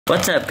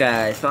What's up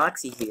guys,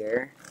 Foxy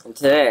here, and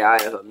today I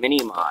have a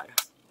mini mod.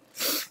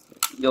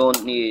 You'll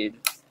need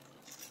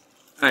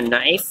a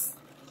knife,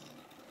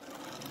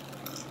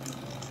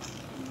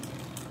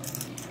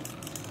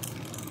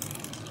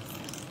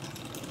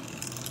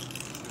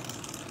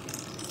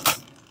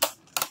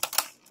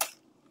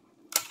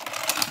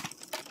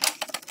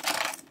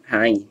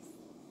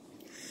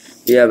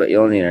 but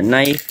you'll need a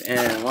knife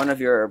and one of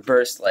your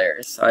burst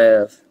layers. I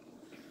have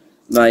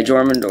my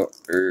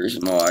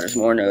Jormandor's mod is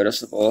more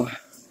noticeable.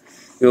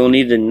 You'll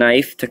need a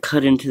knife to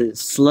cut into the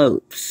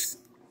slopes.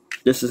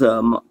 This is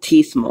a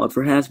teeth mod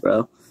for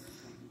Hasbro.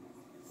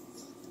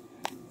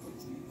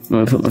 I'm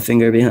gonna put my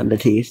finger behind the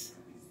teeth.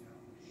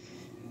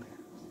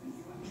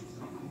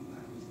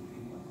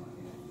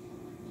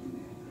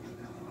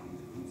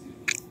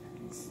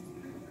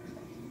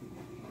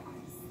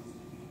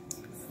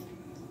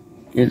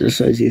 Yeah, this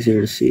side's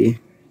easier to see.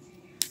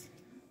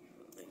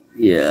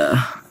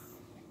 Yeah.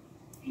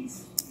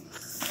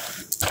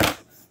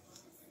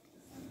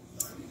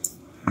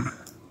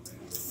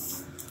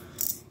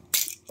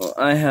 Well,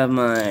 I have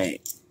my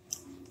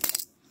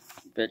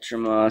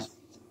Bitcher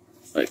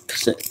like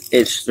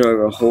it's sort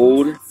of a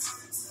hold.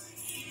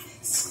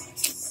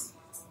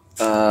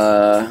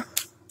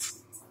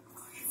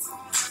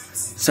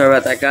 Sorry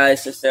about that,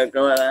 guys. Just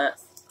ignore that.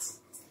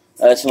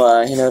 That's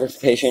my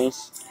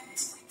notifications.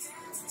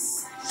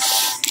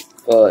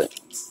 But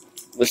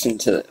listen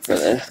to it for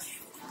this.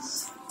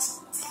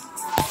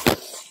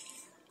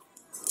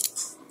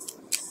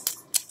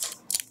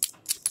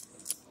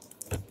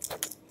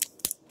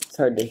 It's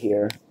hard to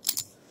hear.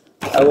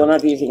 I will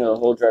not be using a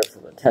whole drive for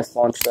the test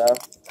launch though.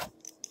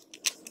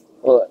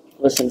 Well,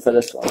 listen for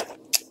this one.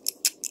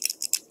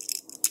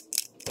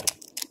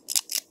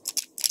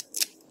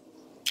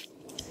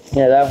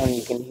 Yeah, that one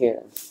you can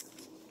hear.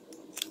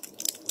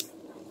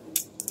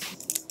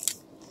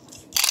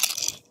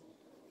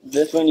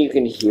 This one you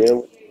can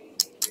hear.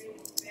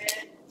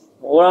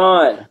 Hold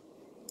on.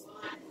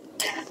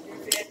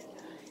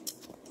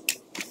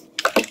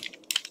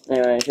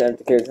 Anyway, I should have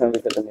to carry home for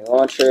the new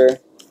launcher.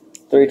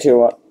 3, 2,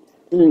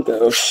 1.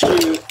 Go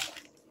shoot.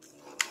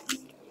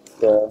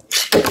 Go.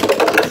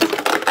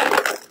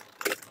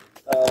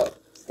 Oh,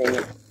 dang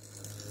it.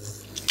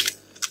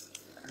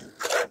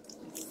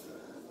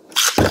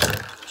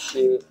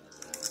 Shoot.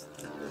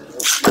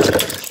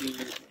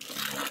 Shoot.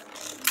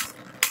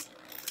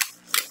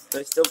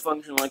 They still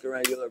function like a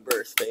regular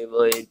burst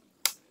Beyblade,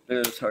 but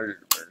it was harder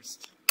to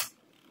burst.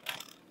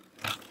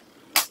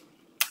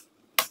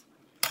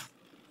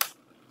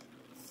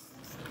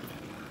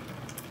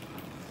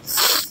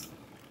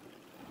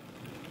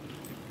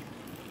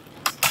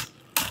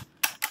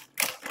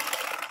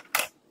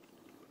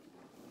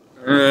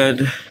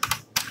 Red.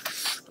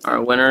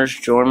 Our winners,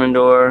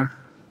 Jormandor.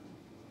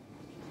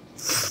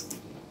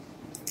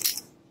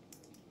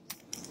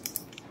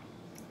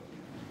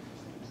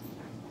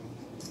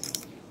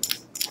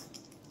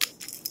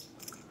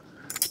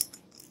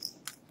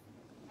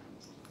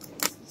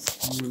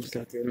 I'm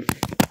stuck in.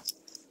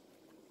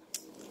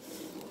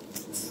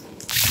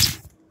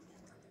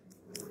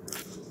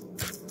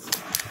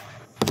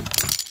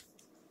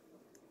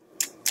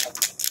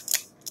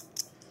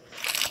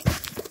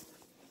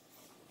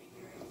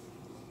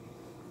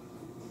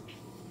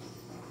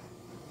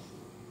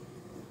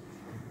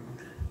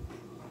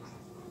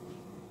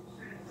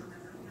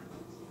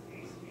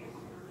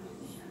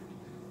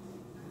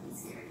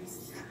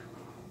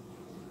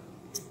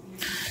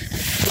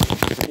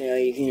 Yeah,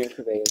 using your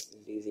conveyance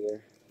is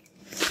easier.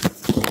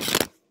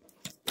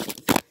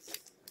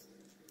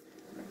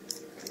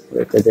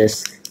 Rip the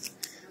disc.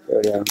 There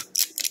we go.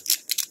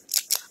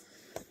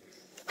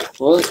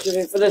 Well, let's do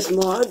it for this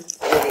mod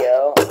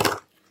video.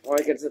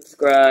 Like and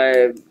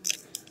subscribe.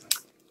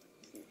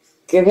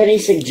 Give any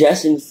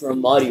suggestions for a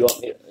mod you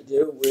want me to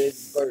do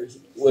with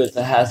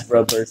the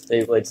Hasbro Burst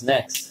Beyblades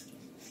next.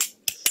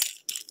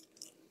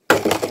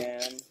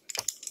 And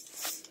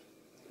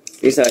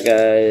peace out,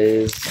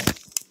 guys.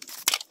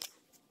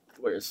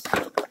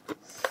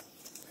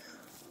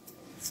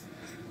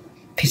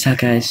 Peace out,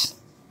 guys.